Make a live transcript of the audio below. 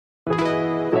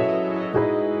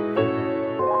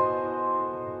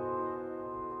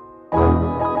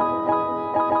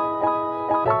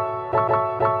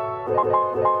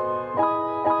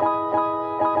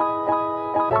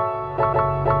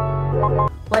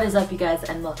What is up, you guys,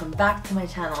 and welcome back to my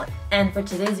channel. And for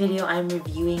today's video, I'm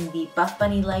reviewing the Buff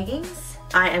Bunny leggings.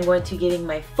 I am going to be giving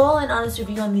my full and honest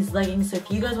review on these leggings, so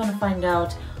if you guys want to find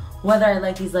out whether I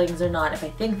like these leggings or not, if I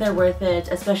think they're worth it,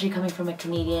 especially coming from a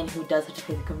Canadian who does have to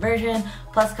pay the conversion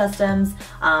plus customs,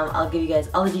 I'll give you guys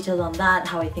all the details on that,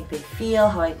 how I think they feel,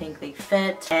 how I think they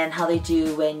fit, and how they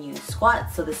do when you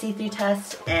squat, so the see-through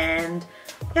test, and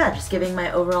yeah, just giving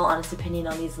my overall honest opinion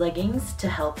on these leggings to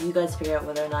help you guys figure out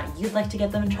whether or not you'd like to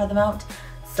get them and try them out.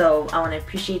 So I want to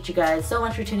appreciate you guys so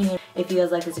much for tuning in. If you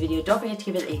guys like this video, don't forget to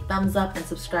give it a thumbs up and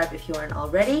subscribe if you aren't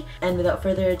already. And without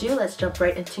further ado, let's jump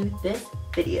right into this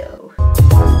video.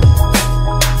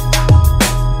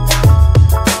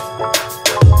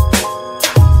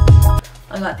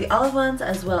 I got the olive ones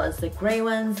as well as the gray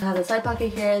ones. I have the side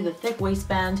pocket here, the thick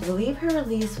waistband. I believe her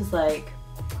release was like,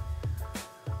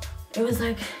 it was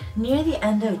like near the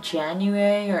end of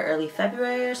January or early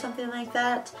February or something like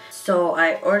that. So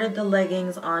I ordered the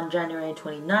leggings on January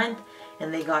 29th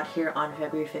and they got here on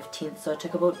February 15th. So it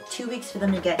took about 2 weeks for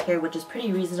them to get here, which is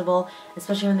pretty reasonable,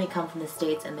 especially when they come from the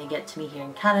States and they get to me here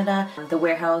in Canada. The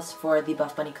warehouse for the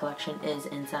Buff Bunny collection is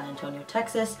in San Antonio,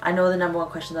 Texas. I know the number one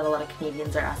question that a lot of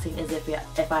Canadians are asking is if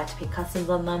I had to pay customs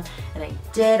on them, and I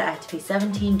did. I had to pay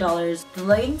 $17. The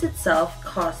leggings itself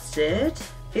costed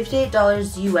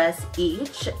 $58 US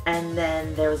each, and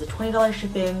then there was a $20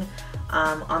 shipping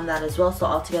on that as well, so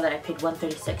altogether I paid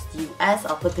 $136 US.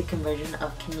 I'll put the conversion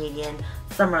of Canadian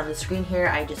somewhere on the screen here,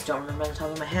 I just don't remember on the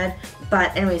top of my head.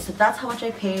 But anyway, so that's how much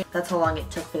I paid, that's how long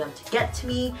it took for them to get to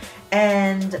me,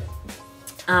 and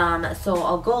so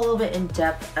I'll go a little bit in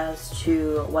depth as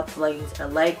to what the leggings are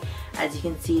like. As you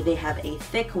can see, they have a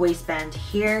thick waistband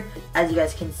here. As you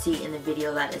guys can see in the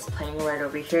video that is playing right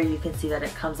over here, you can see that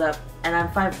it comes up, and I'm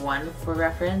 5'1" for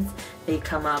reference. They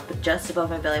come up just above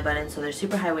my belly button, so they're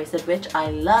super high-waisted, which I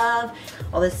love.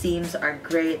 All the seams are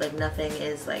great, like nothing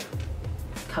is like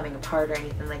coming apart or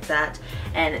anything like that.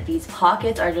 And these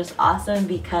pockets are just awesome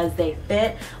because they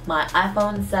fit my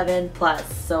iPhone 7 Plus.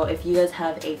 So if you guys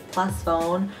have a Plus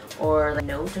phone or like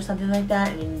Note or something like that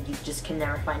and you just can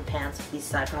never find pants with these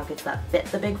side pockets that fit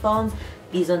the big phones,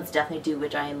 these ones definitely do,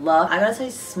 which I love. I got a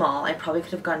size small. I probably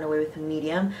could have gotten away with a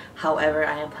medium. However,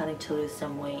 I am planning to lose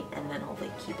some weight and then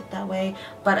hopefully keep it that way.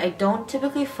 But I don't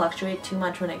typically fluctuate too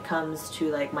much when it comes to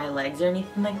like my legs or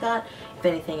anything like that. If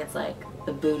anything, it's like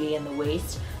the booty and the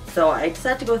waist. So I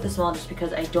decided to go with the small just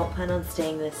because I don't plan on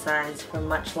staying this size for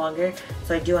much longer.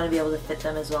 So I do want to be able to fit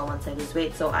them as well once I lose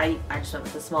weight. So I just went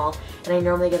with the small. And I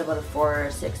normally get about a 4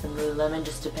 or 6 in Lululemon,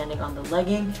 just depending on the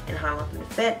legging and how I want them to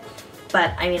fit.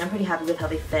 But I mean, I'm pretty happy with how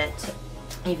they fit,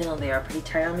 even though they are pretty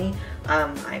tight on me.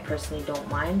 I personally don't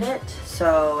mind it.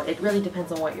 So it really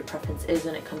depends on what your preference is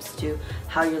when it comes to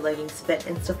how your leggings fit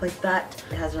and stuff like that.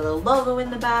 It has a little logo in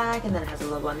the back, and then it has a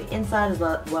logo on the inside as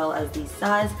well as the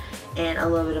size, and a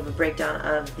little bit of a breakdown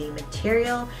of the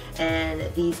material.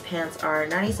 And these pants are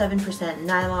 97%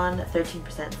 nylon,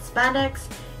 13% spandex.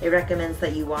 It recommends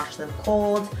that you wash them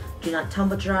cold, do not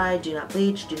tumble dry, do not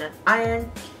bleach, do not iron.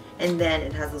 And then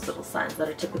it has those little signs that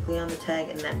are typically on the tag,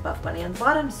 and then Buff Bunny on the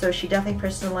bottom. So she definitely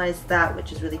personalized that,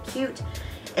 which is really cute.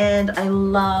 And I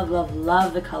love, love,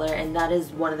 love the color, and that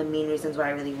is one of the main reasons why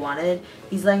I really wanted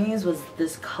these leggings, was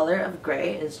this color of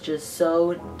gray is just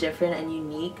so different and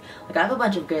unique. Like, I have a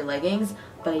bunch of gray leggings,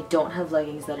 but I don't have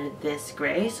leggings that are this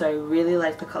gray, so I really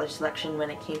like the color selection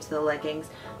when it came to the leggings,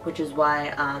 which is why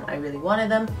I really wanted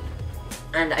them.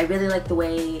 And I really like the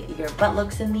way your butt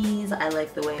looks in these. I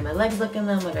like the way my legs look in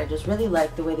them. Like, I just really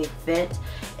like the way they fit.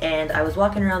 And I was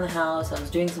walking around the house, I was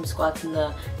doing some squats in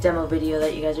the demo video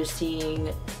that you guys are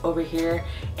seeing over here,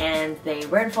 and they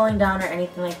weren't falling down or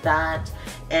anything like that.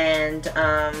 And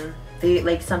they,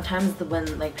 like, sometimes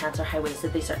when like pants are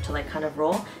high-waisted, they start to like kind of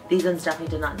roll. These ones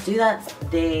definitely did not do that.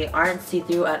 They aren't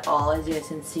see-through at all, as you guys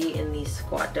can see in the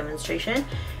squat demonstration.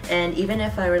 And even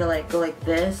if I were to like go like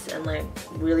this and like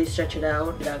really stretch it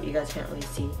out, you guys can't really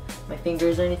see my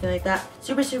fingers or anything like that.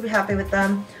 Super, super happy with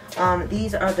them.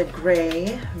 These are the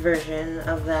gray version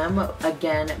of them.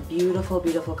 Again, beautiful,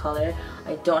 beautiful color.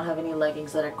 I don't have any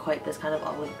leggings that are quite this kind of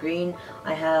olive green.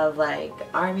 I have like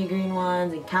army green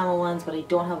ones and camel ones, but I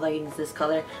don't have leggings this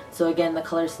color. So again, the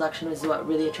color selection was what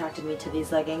really attracted me to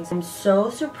these leggings. I'm so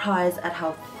surprised at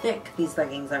how thick these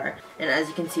leggings are. And as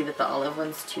you can see with the olive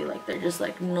ones too, like they're just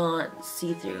like not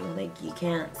see-through. Like, you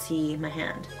can't see my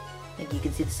hand. Like, you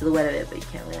can see the silhouette of it, but you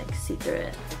can't really like see through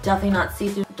it. Definitely not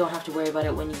see-through. Don't have to worry about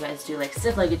it when you guys do like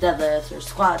stiff-legged deadlifts or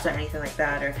squats or anything like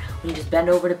that, or when you just bend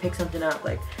over to pick something up.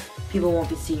 Like, people won't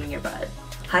be seeing your butt.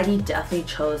 Heidi definitely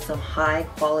chose some high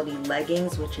quality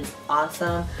leggings, which is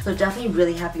awesome. So definitely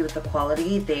really happy with the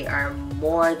quality. They are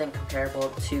more than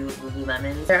comparable to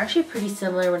Lululemon's. They're actually pretty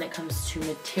similar when it comes to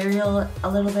material a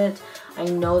little bit. I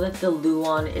know that the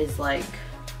Luon is like,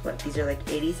 what, these are like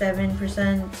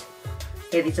 87%?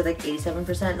 Yeah, these are like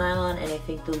 87% nylon, and I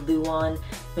think the Luon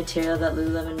material that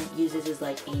Lululemon uses is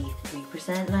like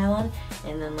 83% nylon,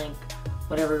 and then like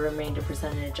whatever remainder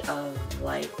percentage of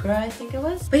Lycra, I think it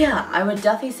was. But yeah, I would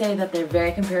definitely say that they're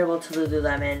very comparable to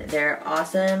Lululemon. They're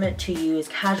awesome to use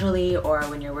casually or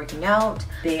when you're working out.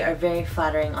 They are very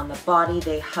flattering on the body.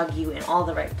 They hug you in all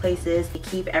the right places. They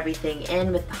keep everything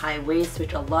in with the high waist,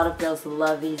 which a lot of girls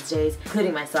love these days,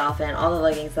 including myself. And all the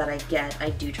leggings that I get, I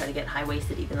do try to get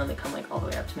high-waisted, even though they come like all the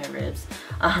way up to my ribs,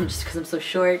 just because I'm so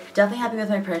short. Definitely happy with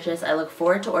my purchase. I look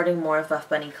forward to ordering more of Buff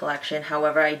Bunny collection.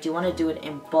 However, I do want to do it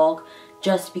in bulk,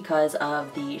 just because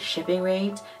of the shipping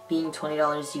rate being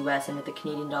 $20 US, and with the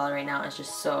Canadian dollar right now it's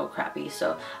just so crappy.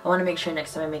 So I want to make sure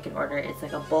next time I make an order it's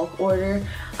like a bulk order,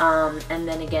 and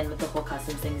then again with the whole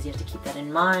customs things you have to keep that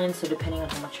in mind. So depending on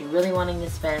how much you're really wanting to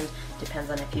spend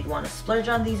depends on if you'd want to splurge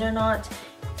on these or not.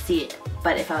 See,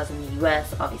 but if I was in the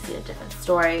US, obviously a different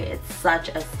story. It's such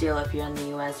a steal if you're in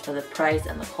the US for the price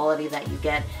and the quality that you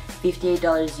get.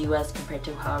 $58 US compared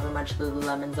to however much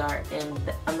Lululemon's are in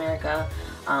America.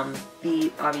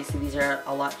 Obviously these are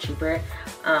a lot cheaper,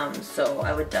 so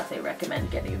I would definitely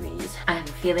recommend getting these. I have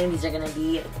a feeling these are going to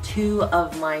be two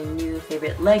of my new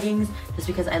favorite leggings, just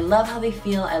because I love how they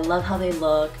feel, I love how they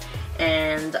look,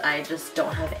 and I just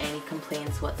don't have any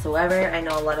complaints whatsoever. I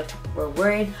know a lot of people were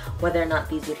worried whether or not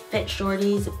these would fit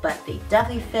shorties, but they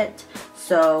definitely fit,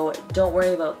 so don't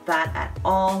worry about that at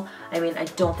all. I mean, I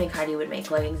don't think Heidi would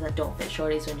make leggings that don't fit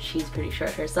shorties when she's pretty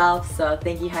short herself, so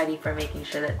thank you, Heidi, for making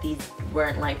sure that these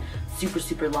weren't like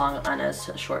super long on us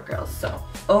short girls. So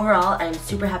overall, I'm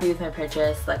super happy with my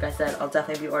purchase. Like I said, I'll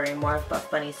definitely be ordering more of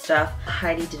Buff Bunny stuff.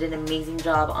 Heidi did an amazing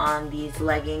job on these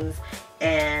leggings,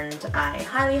 and I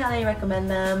highly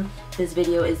recommend them. This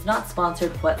video is not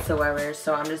sponsored whatsoever,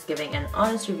 so I'm just giving an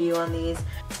honest review on these,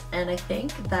 and I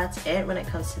think that's it when it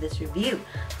comes to this review.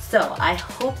 So I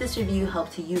hope this review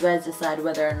helped you guys decide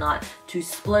whether or not to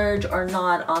splurge or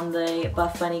not on the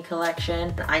Buff Bunny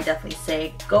collection. I definitely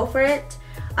say go for it.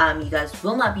 You guys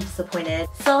will not be disappointed.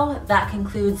 So that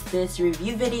concludes this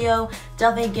review video.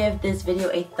 Definitely give this video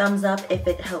a thumbs up if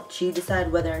it helped you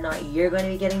decide whether or not you're going to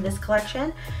be getting this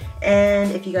collection.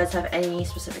 And if you guys have any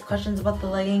specific questions about the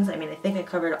leggings, I mean, I think I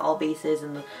covered all bases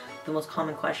and the most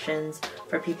common questions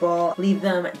for people. Leave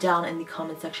them down in the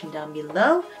comment section down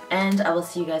below. And I will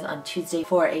see you guys on Tuesday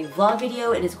for a vlog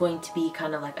video. It is going to be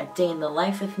kind of like a day in the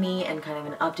life with me and kind of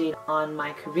an update on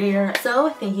my career. So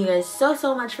thank you guys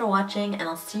so much for watching, and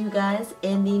I'll see you guys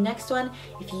in the next one.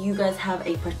 If you guys have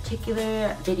a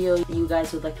particular video you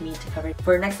guys would like me to cover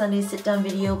for next Sunday's sit down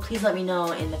video, please let me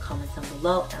know in the comments down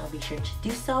below, and I'll be sure to do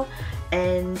so.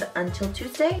 And until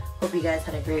Tuesday, hope you guys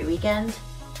had a great weekend,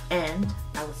 and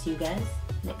I will see you guys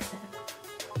next time.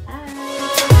 Bye!